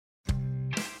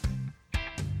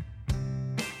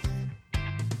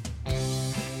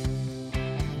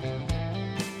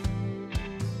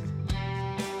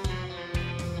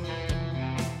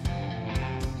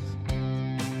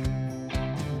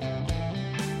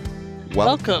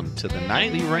Welcome to the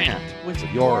Nightly Rant with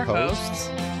your hosts,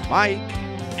 Mike.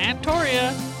 and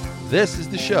Toria. This is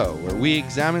the show where we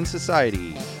examine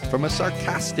society from a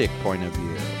sarcastic point of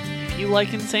view. If you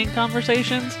like insane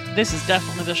conversations, this is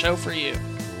definitely the show for you.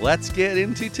 Let's get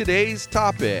into today's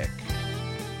topic.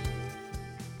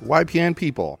 YPN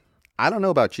people, I don't know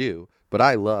about you, but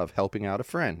I love helping out a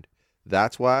friend.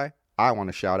 That's why I want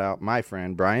to shout out my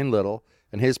friend Brian Little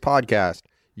and his podcast,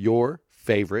 Your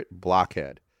Favorite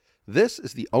Blockhead. This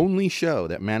is the only show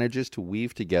that manages to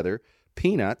weave together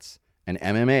peanuts and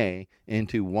MMA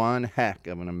into one heck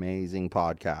of an amazing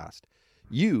podcast.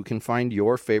 You can find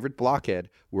Your Favorite Blockhead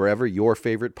wherever your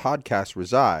favorite podcasts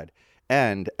reside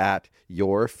and at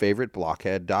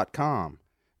yourfavoriteblockhead.com.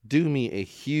 Do me a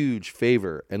huge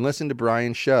favor and listen to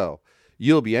Brian's show.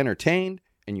 You'll be entertained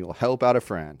and you'll help out a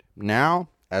friend. Now,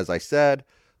 as I said,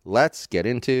 let's get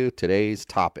into today's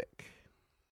topic.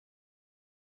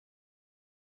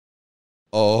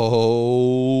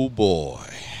 Oh boy.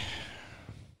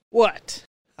 What?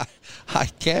 I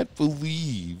can't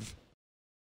believe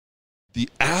the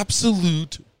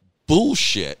absolute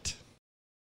bullshit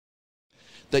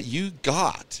that you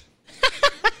got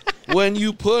when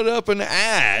you put up an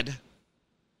ad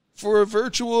for a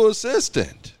virtual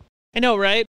assistant. I know,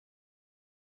 right?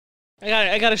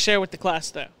 I got to share with the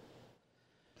class, though.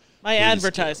 My Please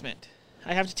advertisement,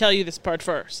 I have to tell you this part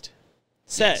first,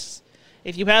 says,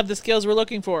 if you have the skills we're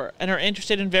looking for and are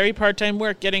interested in very part-time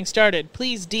work getting started,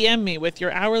 please DM me with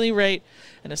your hourly rate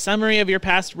and a summary of your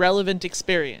past relevant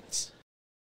experience.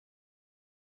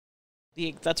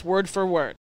 That's word for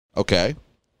word. Okay.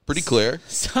 Pretty clear.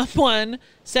 Someone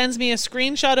sends me a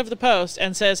screenshot of the post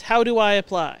and says, how do I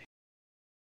apply?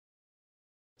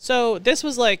 So this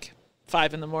was like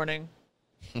 5 a.m.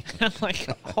 I'm like,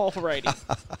 alrighty.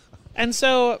 And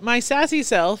so my sassy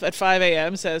self at 5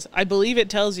 a.m. says, I believe it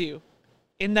tells you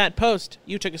in that post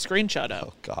you took a screenshot of.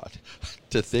 Oh, God.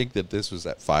 To think that this was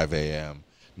at 5 a.m.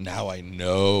 Now I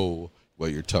know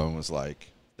what your tone was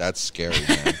like. That's scary,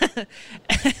 man.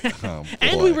 Oh,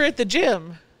 and we were at the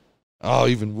gym. Oh,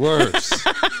 even worse.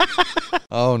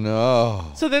 Oh,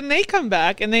 no. So then they come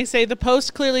back and they say the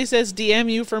post clearly says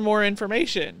DM you for more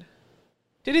information.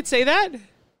 Did it say that?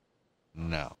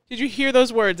 No. Did you hear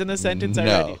those words in the sentence I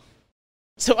read you?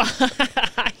 So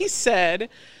I said,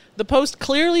 the post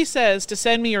clearly says to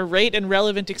send me your rate and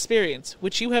relevant experience,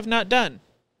 which you have not done.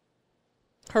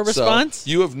 Her response?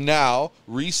 So you have now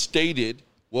restated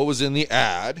what was in the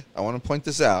ad. I want to point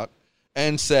this out.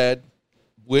 And said,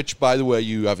 which, by the way,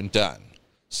 you haven't done.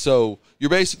 So you're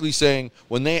basically saying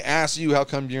when they ask you how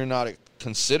come you're not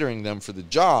considering them for the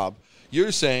job,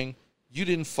 you're saying you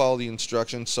didn't follow the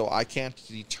instructions, so I can't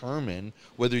determine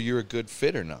whether you're a good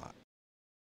fit or not.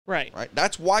 Right.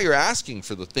 That's why you're asking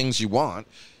for the things you want.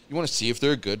 You want to see if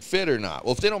they're a good fit or not.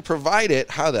 Well, if they don't provide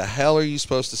it, how the hell are you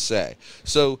supposed to say?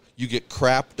 So you get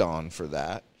crapped on for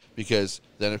that because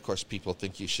then, of course, people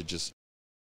think you should just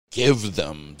give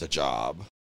them the job.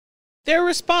 Their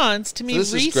response to me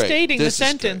restating the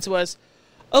sentence was,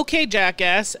 okay,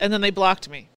 Jackass, and then they blocked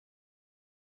me.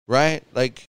 Right?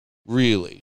 Like,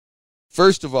 really?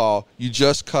 First of all, you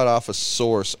just cut off a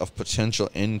source of potential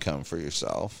income for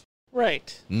yourself.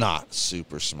 Right. Not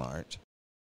super smart.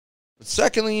 But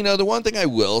secondly, the one thing I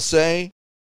will say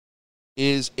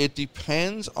is it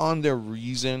depends on their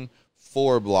reason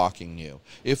for blocking you.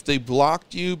 If they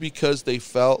blocked you because they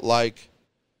felt like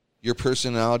your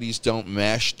personalities don't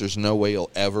mesh, there's no way you'll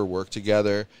ever work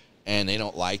together, and they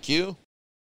don't like you,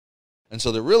 and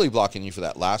so they're really blocking you for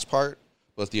that last part,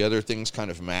 but the other things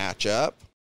kind of match up,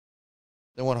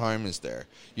 then what harm is there?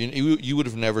 You would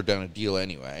have never done a deal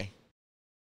anyway.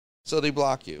 So they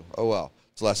block you. Oh, well,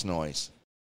 it's less noise.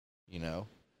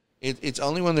 It's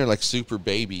only when they're like super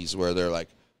babies where they're like,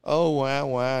 oh,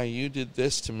 wow, you did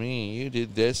this to me.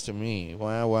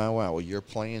 Wow. Well, you're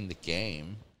playing the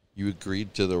game. You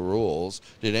agreed to the rules.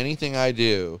 Did anything I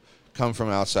do come from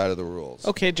outside of the rules?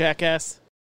 Okay, Jackass.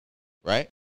 Right?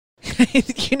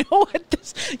 You know what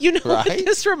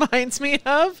this reminds me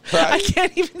of? Right? I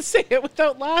can't even say it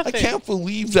without laughing. I can't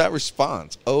believe that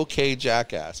response. Okay,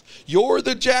 Jackass. You're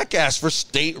the jackass for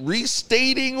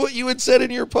restating what you had said in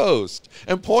your post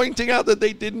and pointing out that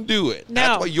they didn't do it.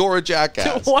 Now, that's why you're a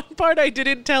jackass. The one part I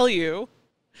didn't tell you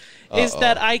is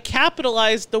that I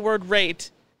capitalized the word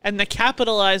rate and the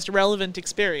capitalized relevant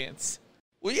experience.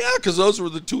 Well, yeah, because those were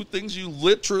the two things you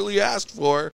literally asked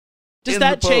for. Does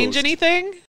that change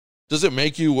anything? Does it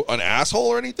make you an asshole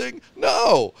or anything?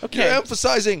 No. Okay. You're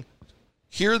emphasizing,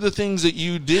 here are the things that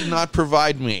you did not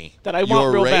provide me. That I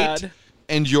want real bad.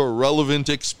 And your relevant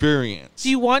experience. Do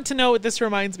you want to know what this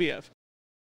reminds me of?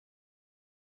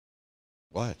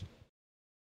 What?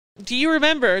 do you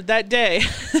remember that day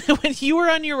when you were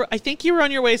on your, I think you were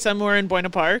on your way somewhere in Buena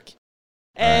Park,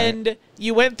 and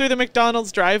you went through the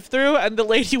McDonald's drive-thru, and the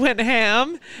lady went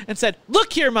ham and said,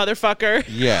 "Look here, motherfucker."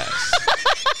 Yes.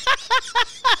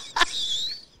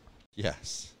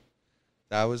 Yes.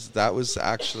 That was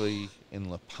actually in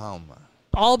La Palma.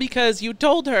 All because you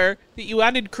told her that you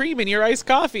added cream in your iced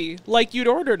coffee, like you'd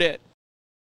ordered it.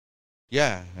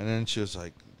 Yeah, and then she was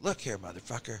like, "Look here,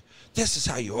 motherfucker. This is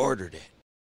how you ordered it."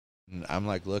 And I'm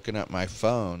like looking at my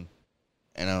phone,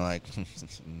 and I'm like,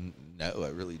 "No, I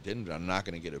really didn't. I'm not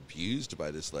going to get abused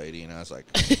by this lady." And I was like,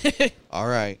 "All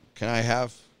right, can I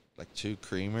have like 2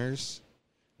 creamers?"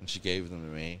 And she gave them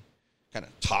to me, kind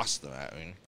of tossed them at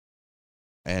me.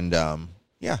 And,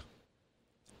 yeah.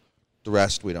 The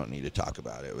rest we don't need to talk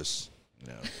about. It was,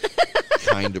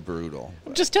 kind of brutal.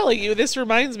 I'm just telling you, this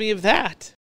reminds me of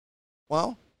that.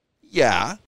 Well,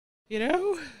 yeah.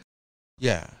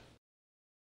 Yeah.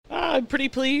 I'm pretty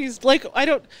pleased. Like,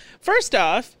 first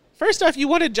off, you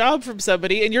want a job from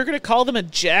somebody and you're going to call them a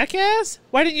jackass?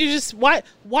 Why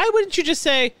wouldn't you just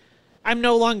say, "I'm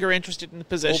no longer interested in the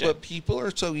position"? Well, but people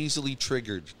are so easily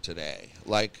triggered today.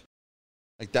 Like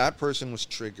that person was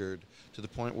triggered to the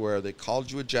point where they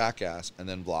called you a jackass and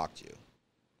then blocked you.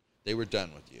 They were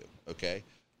done with you, okay?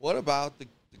 What about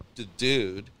the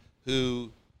dude who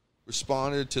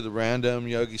responded to the random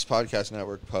Yogi's Podcast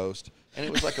Network post, and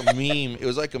it was like a meme. It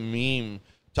was like a meme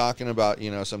talking about,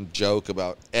 some joke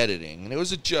about editing. And it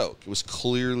was a joke. It was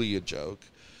clearly a joke.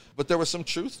 But there was some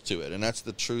truth to it, and that's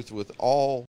the truth with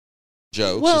all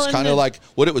jokes. Well, it's kind of like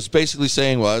what it was basically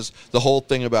saying was the whole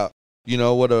thing about,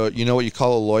 what you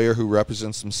call a lawyer who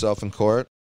represents himself in court?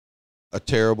 A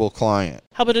terrible client.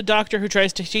 How about a doctor who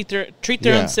tries to treat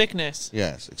their own sickness?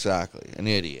 Yes, exactly. An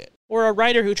idiot. Or a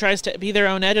writer who tries to be their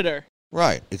own editor.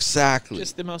 Right, exactly.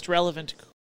 Just the most relevant.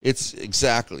 It's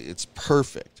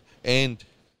perfect. And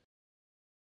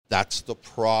that's the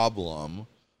problem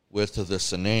with the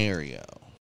scenario.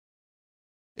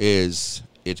 Is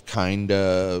it kind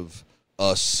of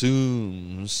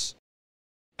assumes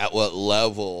at what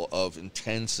level of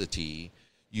intensity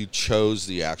you chose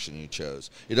the action you chose.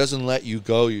 It doesn't let you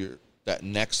go that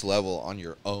next level on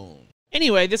your own.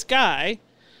 Anyway, this guy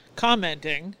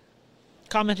commented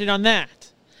on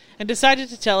that and decided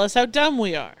to tell us how dumb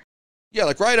we are. Yeah,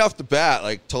 like right off the bat,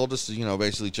 like told us to,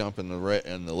 basically jump in the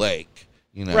lake,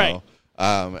 right.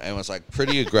 And was like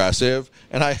pretty aggressive.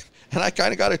 And I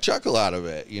kind of got a chuckle out of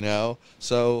it,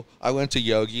 So I went to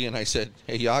Yogi and I said,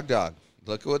 "Hey, Yog Dog,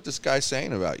 look at what this guy's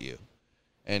saying about you."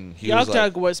 And Yog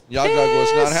Dog was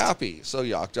not happy. So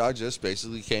Yog Dog just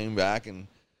basically came back and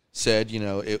said,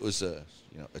 it was a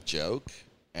joke,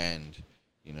 and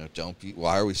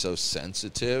why are we so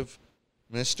sensitive,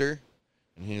 mister?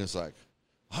 And he was like,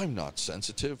 "I'm not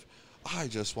sensitive. I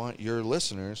just want your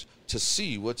listeners to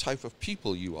see what type of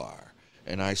people you are."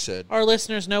 And I said, "Our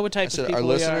listeners know what type of people we are." Our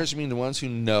listeners mean the ones who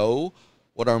know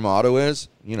what our motto is,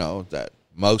 that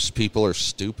most people are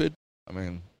stupid. I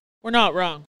mean, we're not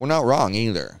wrong. We're not wrong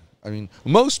either. I mean,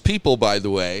 most people, by the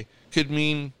way, could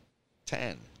mean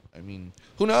 10. I mean,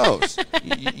 who knows?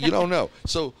 You don't know.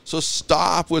 So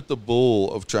stop with the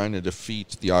bull of trying to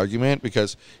defeat the argument,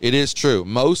 because it is true.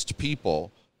 Most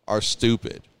people are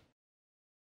stupid.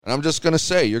 And I'm just going to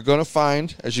say, you're going to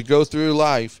find, as you go through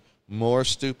life, more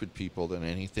stupid people than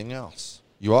anything else.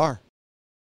 You are.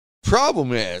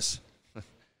 Problem is,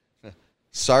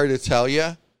 sorry to tell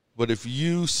you, but if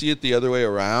you see it the other way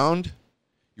around,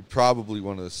 you're probably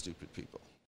one of the stupid people.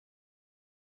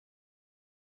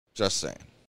 Just saying.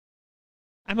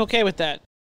 I'm okay with that.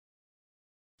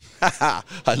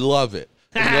 I love it.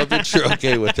 I love that you're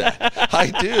okay with that.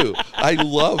 I do. I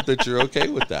love that you're okay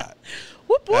with that.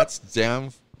 Whoop, whoop. That's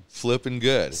damn flipping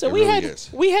good. So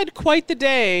we had quite the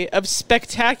day of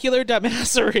spectacular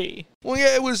dumbassery. Well,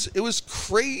 yeah, it was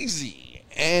crazy.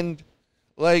 And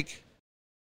like,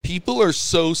 people are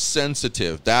so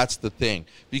sensitive. That's the thing.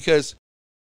 Because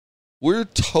we're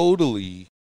totally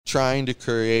trying to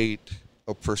create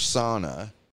a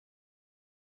persona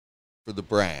for the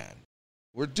brand.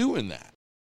 We're doing that.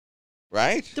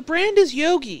 Right? The brand is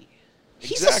Yogi.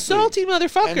 He's a salty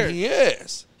motherfucker. And he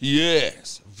is. He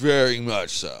is. Very much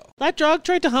so. That dog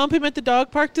tried to hump him at the dog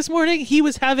park this morning. He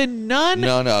was having none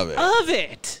of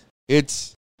it.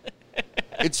 It's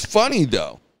funny,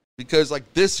 though, because,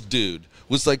 like, this dude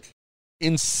was, like,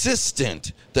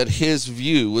 insistent that his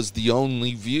view was the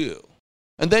only view.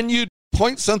 And then you'd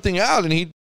point something out,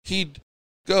 and he'd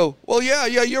go, "Well, yeah,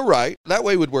 you're right. That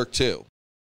way would work, too."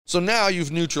 So now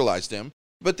you've neutralized him.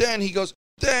 But then he goes,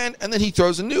 and then he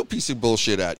throws a new piece of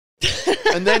bullshit at you.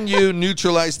 And then you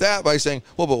neutralize that by saying,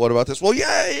 well, but what about this? Well,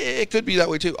 yeah, it could be that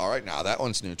way too. All right, now that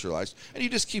one's neutralized. And you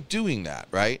just keep doing that,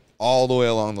 right? All the way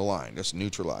along the line. Just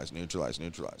neutralize, neutralize,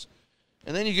 neutralize.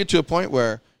 And then you get to a point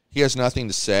where he has nothing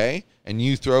to say, and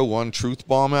you throw one truth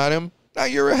bomb at him. Now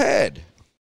you're ahead.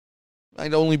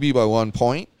 Might only be by 1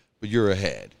 point, but you're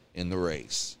ahead in the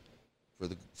race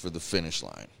for the finish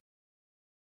line.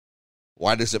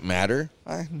 Why does it matter?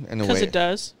 Because it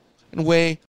does. In a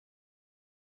way,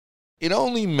 it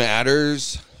only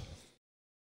matters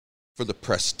for the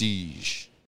prestige.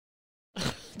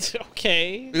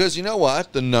 Okay. Because you know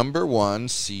what? The number 1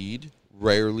 seed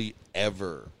rarely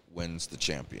ever wins the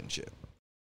championship.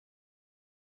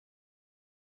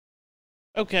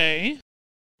 Okay.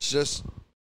 It's just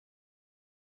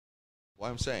what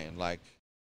I'm saying. Like,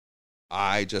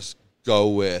 I just go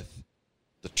with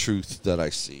the truth that I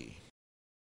see.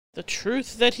 The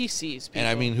truth that he sees, people. And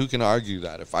I mean, who can argue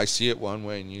that? If I see it one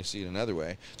way and you see it another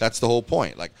way, that's the whole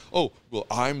point. Like, oh, well,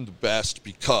 I'm the best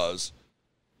because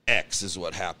X is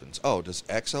what happens. Oh, does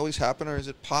X always happen, or is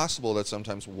it possible that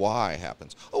sometimes Y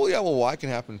happens? Oh, yeah, well, Y can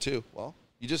happen too. Well,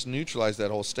 you just neutralize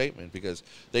that whole statement because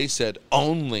they said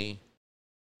only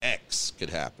X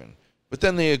could happen. But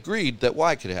then they agreed that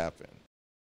Y could happen.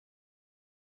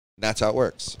 That's how it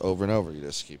works over and over. You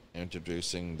just keep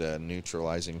introducing the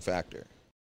neutralizing factor.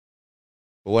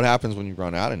 But what happens when you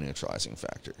run out of neutralizing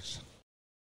factors?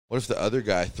 What if the other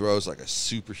guy throws like a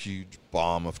super huge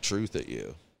bomb of truth at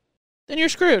you? Then you're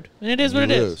screwed, and it is what it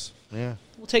is. Yeah.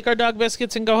 We'll take our dog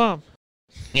biscuits and go home.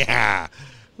 Yeah.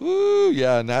 Woo,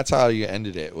 yeah, and that's how you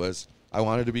ended it. Was I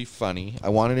wanted to be funny. I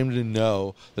wanted him to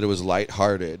know that it was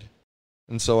lighthearted.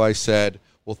 And so I said,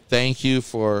 well, thank you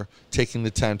for taking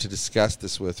the time to discuss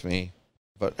this with me.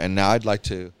 And now I'd like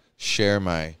to share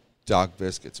my dog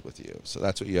biscuits with you. So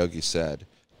that's what Yogi said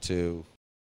to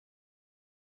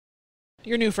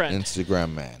your new friend,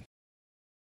 Instagram man.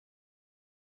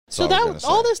 So that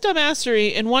all this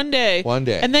dumbassery in one day. One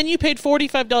day. And then you paid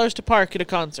 $45 to park at a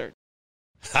concert.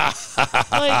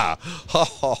 Like,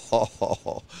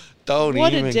 don't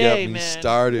even get me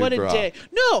started, What a bro. day.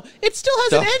 No, it still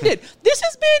hasn't ended. This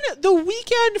has been the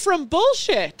weekend from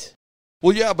bullshit.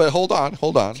 Well, yeah, but hold on.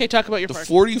 Okay, talk about your the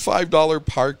parking. $45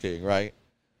 parking, right?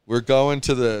 We're going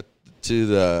to the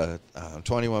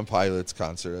 21 Pilots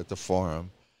concert at the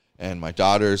Forum, and my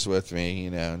daughter's with me,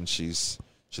 and she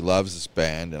loves this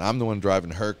band, and I'm the one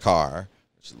driving her car.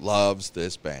 She loves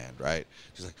this band, right?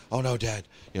 She's like, oh, no, Dad,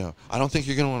 I don't think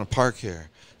you're going to want to park here.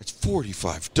 It's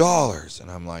 $45. And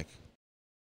I'm like,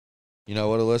 you know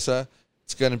what, Alyssa?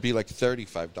 It's going to be like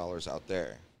 $35 out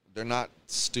there. They're not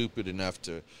stupid enough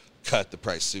to cut the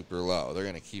price super low. They're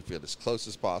going to keep it as close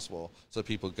as possible so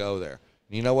people go there.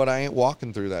 And you know what? I ain't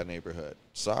walking through that neighborhood.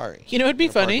 Sorry. You know it'd be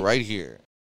funny? Right here.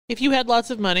 If you had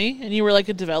lots of money and you were like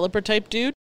a developer type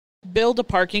dude, build a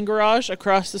parking garage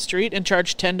across the street and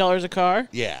charge $10 a car.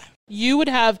 Yeah. You would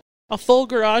have a full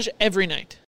garage every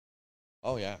night.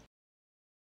 Oh, yeah.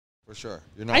 For sure.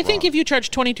 You're not I think wrong. if you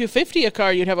charge $22.50 a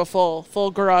car, you'd have a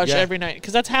full garage every night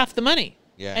because that's half the money.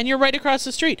 Yeah. And you're right across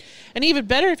the street. And even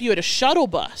better if you had a shuttle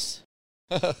bus.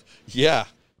 Yeah.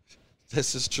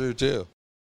 This is true, too.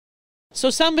 So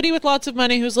somebody with lots of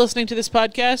money who's listening to this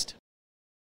podcast,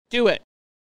 do it.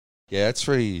 Yeah, that's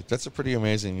a pretty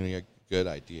amazingly good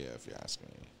idea, if you ask me.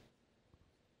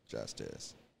 Just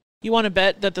is. You want to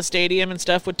bet that the stadium and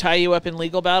stuff would tie you up in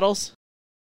legal battles?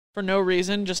 For no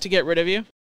reason, just to get rid of you?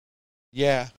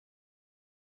 Yeah.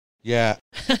 Yeah.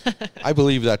 I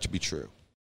believe that to be true.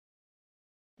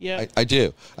 Yeah. I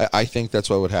do. I think that's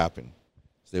what would happen.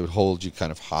 They would hold you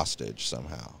kind of hostage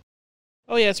somehow.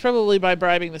 Oh, yeah, it's probably by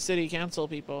bribing the city council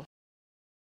people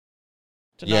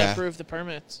to not approve the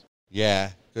permits. Yeah,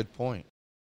 good point.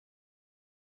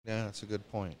 Yeah, that's a good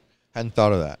point. Hadn't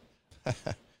thought of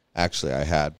that. Actually, I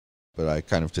had, but I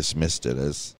kind of dismissed it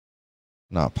as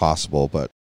not possible,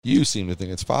 but you seem to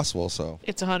think it's possible, so.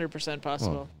 It's 100%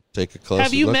 possible. Well, take a closer look.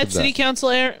 Have you met at city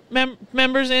council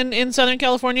members in Southern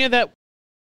California that,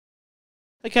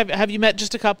 like, have you met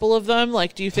just a couple of them?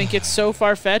 Like, do you think it's so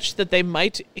far-fetched that they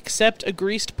might accept a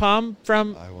greased palm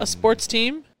from a sports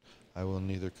team? I will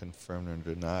neither confirm nor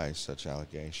deny such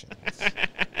allegations.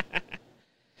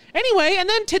 Anyway, and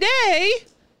then today,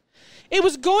 it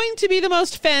was going to be the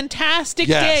most fantastic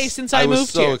day since I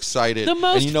moved here. I was so excited. The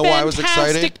most and you know why I was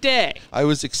excited? fantastic day. I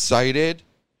was excited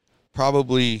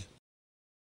probably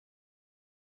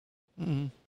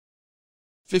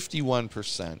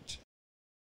 51%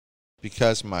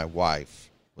 because my wife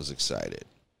was excited.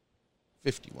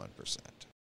 51%.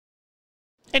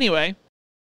 Anyway.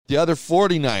 The other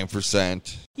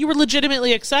 49%. You were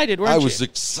legitimately excited, weren't you? I was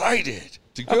excited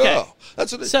to to go. Okay.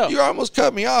 That's what So- you almost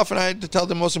cut me off, and I had to tell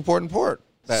the most important part.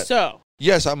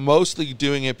 Yes, I'm mostly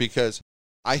doing it because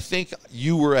I think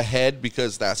you were ahead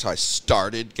because that's how I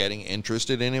started getting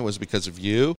interested in it was because of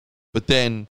you. But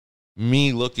then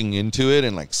me looking into it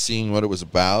and like seeing what it was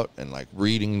about and like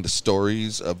reading the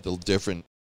stories of the different,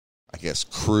 I guess,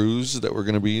 crews that were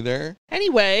going to be there.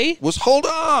 Anyway. Hold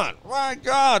on. My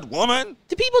God, woman.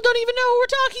 The people don't even know what we're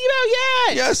talking about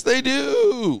yet. Yes, they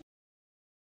do.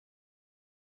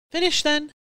 Finish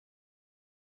then.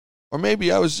 Or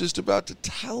maybe I was just about to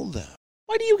tell them.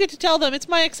 Why do you get to tell them? It's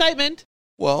my excitement.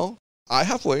 Well, I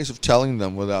have ways of telling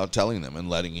them without telling them and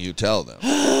letting you tell them.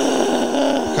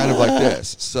 Kind of like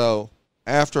this. So,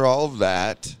 after all of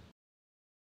that,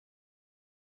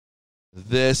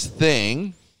 this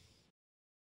thing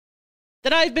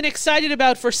that I've been excited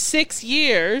about for 6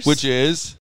 years. Which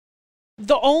is?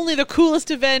 The coolest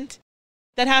event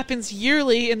that happens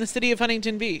yearly in the city of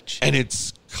Huntington Beach. And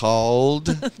it's called?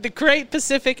 The Great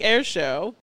Pacific Air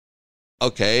Show.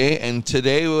 Okay, and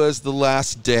today was the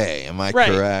last day. Am I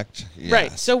correct? Yes.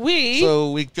 Right. So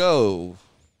we go.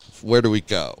 Where do we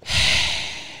go?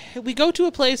 We go to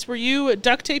a place where you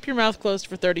duct tape your mouth closed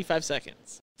for 35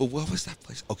 seconds. But what was that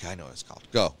place? Okay, I know what it's called.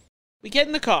 Go. We get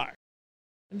in the car.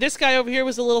 This guy over here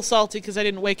was a little salty because I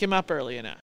didn't wake him up early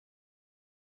enough.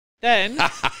 Then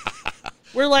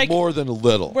we're like more than a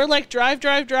little. We're like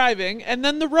driving, and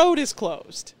then the road is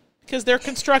closed because they're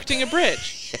constructing a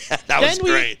bridge. Yeah, that was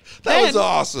great. That was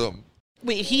awesome.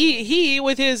 He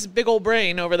with his big old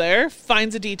brain over there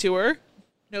finds a detour.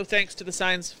 No thanks to the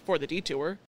signs for the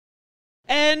detour.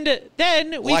 And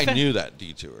then I knew that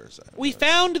detour. We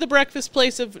found the breakfast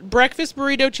place of Breakfast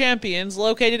Burrito Champions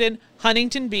located in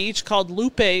Huntington Beach called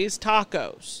Lupe's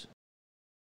Tacos.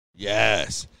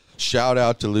 Yes. Shout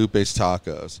out to Lupe's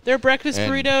Tacos. Their breakfast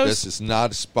burritos. This is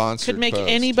not a sponsored could make post.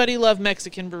 anybody love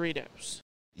Mexican burritos.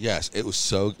 Yes, it was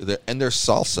so good. And their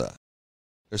salsa.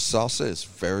 Their salsa is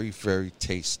very, very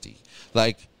tasty.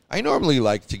 Like, I normally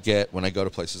like to get, when I go to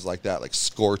places like that, like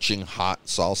scorching hot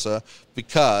salsa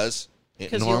because you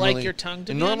like your tongue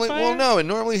to be on fire? Well, no, it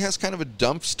normally has kind of a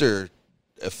dumpster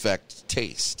effect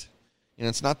taste. You know,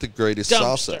 it's not the greatest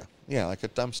salsa. Yeah, like a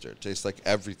dumpster. It tastes like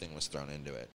everything was thrown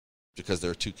into it because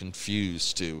they're too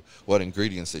confused to what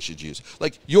ingredients they should use.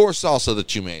 Like your salsa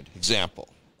that you made, example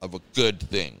of a good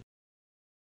thing.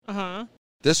 Uh-huh.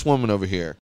 This woman over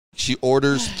here, she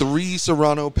orders 3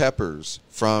 serrano peppers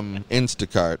from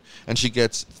Instacart, and she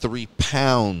gets 3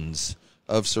 pounds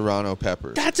of serrano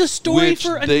peppers. That's a story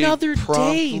for another day,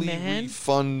 promptly man.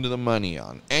 Refund the money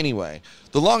on. Anyway,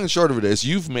 the long and short of it is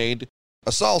you've made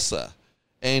a salsa,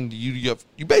 and you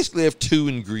basically have 2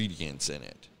 ingredients in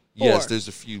it. 4. Yes, there's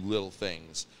a few little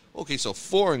things. Okay, so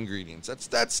 4 ingredients.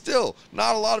 That's still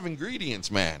not a lot of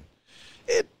ingredients, man.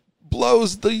 It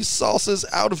blows these salsas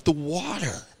out of the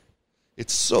water.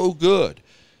 It's so good.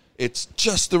 It's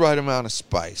just the right amount of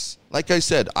spice. Like I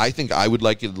said, I think I would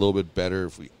like it a little bit better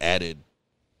if we added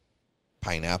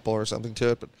pineapple or something to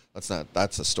it, but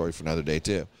that's a story for another day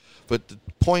too. But the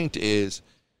point is,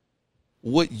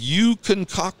 what you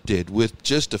concocted with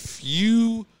just a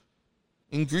few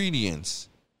ingredients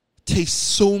tastes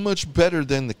so much better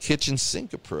than the kitchen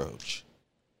sink approach.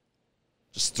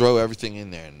 Just throw everything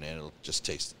in there and it'll just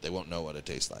taste it. They won't know what it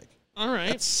tastes like. All right.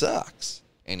 That sucks.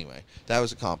 Anyway, that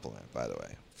was a compliment, by the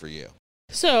way, for you.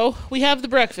 So, we have the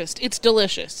breakfast. It's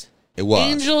delicious. It was.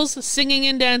 Angels singing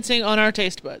and dancing on our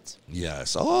taste buds.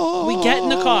 Yes. Oh. We get in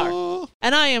the car,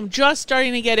 and I am just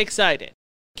starting to get excited.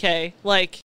 Okay?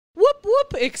 Like, whoop,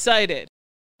 whoop, excited.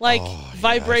 Like,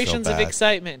 vibrations of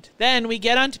excitement. Then we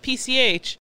get onto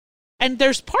PCH, and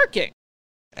there's parking.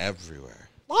 Everywhere.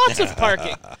 Lots of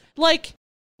parking. Like,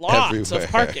 lots of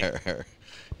parking.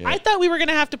 Yeah. I thought we were going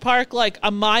to have to park like a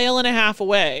mile and a half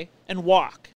away and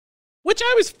walk, which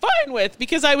I was fine with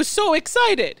because I was so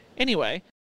excited. Anyway.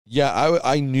 Yeah,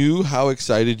 I knew how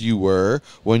excited you were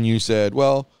when you said,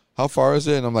 well, how far is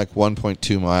it? And I'm like,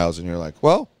 1.2 miles. And you're like,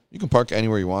 well, you can park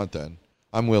anywhere you want then.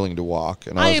 I'm willing to walk.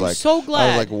 And I was like, so glad. I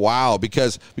was like, wow,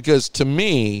 because to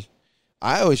me,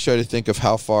 I always try to think of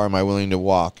how far am I willing to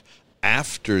walk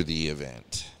after the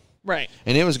event. Right.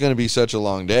 And it was going to be such a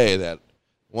long day that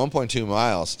 1.2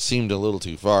 miles seemed a little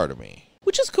too far to me.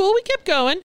 Which is cool. We kept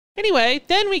going. Anyway,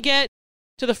 then we get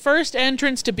to the first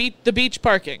entrance to the beach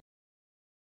parking.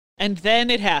 And then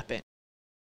it happened.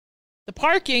 The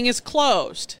parking is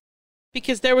closed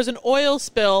because there was an oil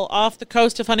spill off the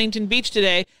coast of Huntington Beach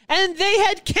today, and they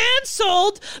had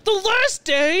canceled the last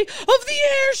day of the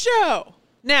air show.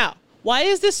 Now, why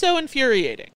is this so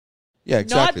infuriating? Yeah,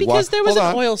 exactly. Not because there was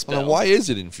an oil spill. Why is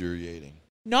it infuriating?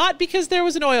 Not because there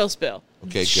was an oil spill.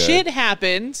 Okay, good. Shit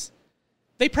happens.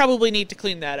 They probably need to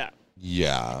clean that up.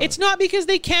 Yeah. It's not because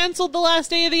they canceled the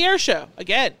last day of the air show.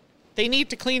 Again, they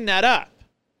need to clean that up.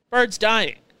 Birds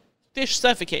dying. Fish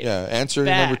suffocating. Yeah, answer to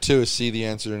Bad. number 2 is C, the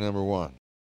answer to number 1.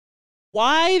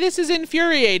 Why this is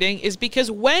infuriating is because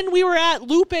when we were at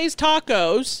Lupe's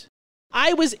Tacos,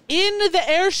 I was in the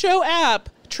air show app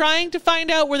trying to find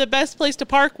out where the best place to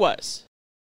park was.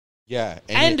 Yeah,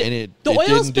 The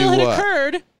oil spill had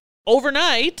occurred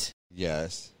overnight.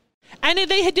 Yes. And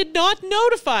they did not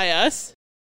notify us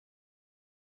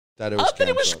That it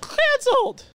was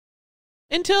canceled.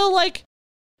 Until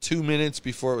 2 minutes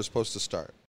before it was supposed to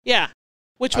start. Yeah.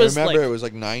 Which was I remember it was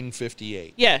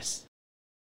 9:58. Yes.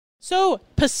 So,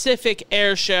 Pacific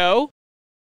Air Show,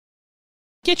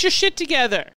 get your shit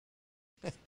together.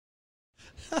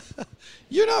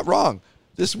 You're not wrong.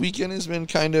 This weekend has been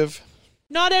kind of...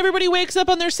 Not everybody wakes up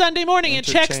on their Sunday morning and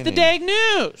checks the dag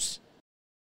news.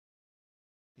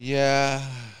 Yeah.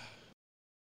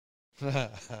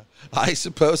 I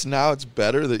suppose now it's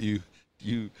better that you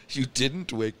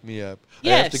didn't wake me up.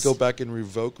 Yes. I have to go back and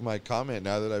revoke my comment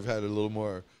now that I've had a little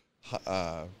more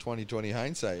 20/20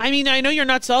 hindsight. I mean, I know you're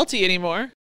not salty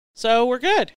anymore, so we're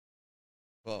good.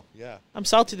 Well, yeah. I'm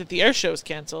salty that the air show is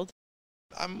canceled.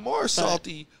 I'm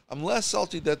salty. I'm less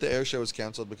salty that the air show was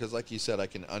canceled because, like you said, I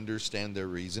can understand their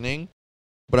reasoning.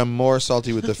 But I'm more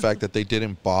salty with the fact that they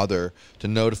didn't bother to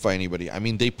notify anybody. I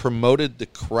mean, they promoted the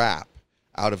crap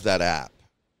out of that app.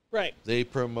 Right. They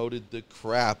promoted the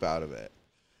crap out of it.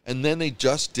 And then they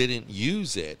just didn't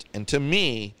use it. And to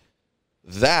me,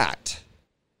 that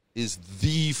is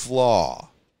the flaw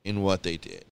in what they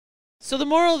did. So the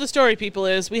moral of the story, people,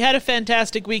 is we had a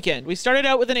fantastic weekend. We started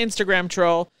out with an Instagram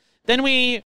troll. Then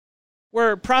we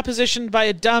were propositioned by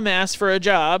a dumbass for a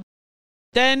job.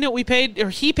 Then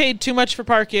he paid too much for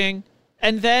parking.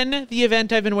 And then the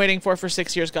event I've been waiting for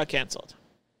 6 years got canceled.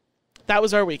 That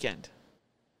was our weekend.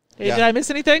 Hey, Yeah. Did I miss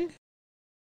anything?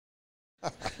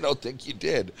 I don't think you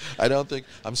did.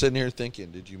 I'm sitting here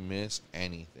thinking, did you miss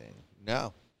anything?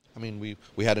 No. I mean,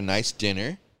 we had a nice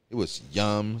dinner. It was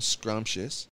yum,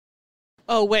 scrumptious.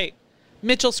 Oh, wait.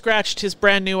 Mitchell scratched his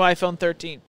brand new iPhone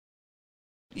 13.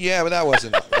 Yeah, but that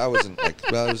wasn't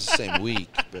it was the same week,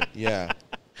 but yeah.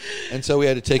 And so we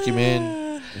had to take him in.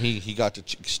 And he got to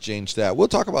exchange that. We'll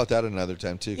talk about that another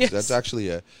time too, because Yes.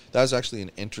 that was actually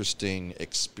an interesting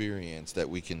experience that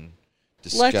we can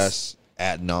discuss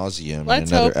ad nauseum in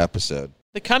another episode.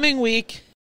 The coming week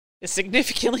is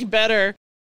significantly better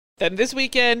than this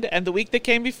weekend and the week that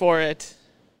came before it.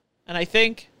 And I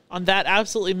think on that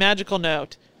absolutely magical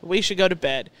note, we should go to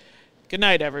bed. Good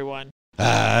night, everyone.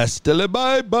 Hasta la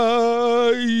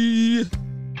bye-bye.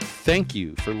 Thank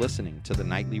you for listening to the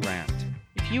Nightly Rant.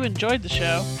 If you enjoyed the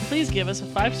show, please give us a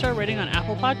 5-star rating on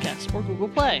Apple Podcasts or Google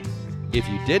Play. If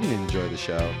you didn't enjoy the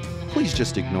show, please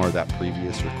just ignore that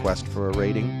previous request for a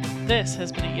rating. This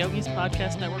has been a Yogi's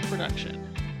Podcast Network production.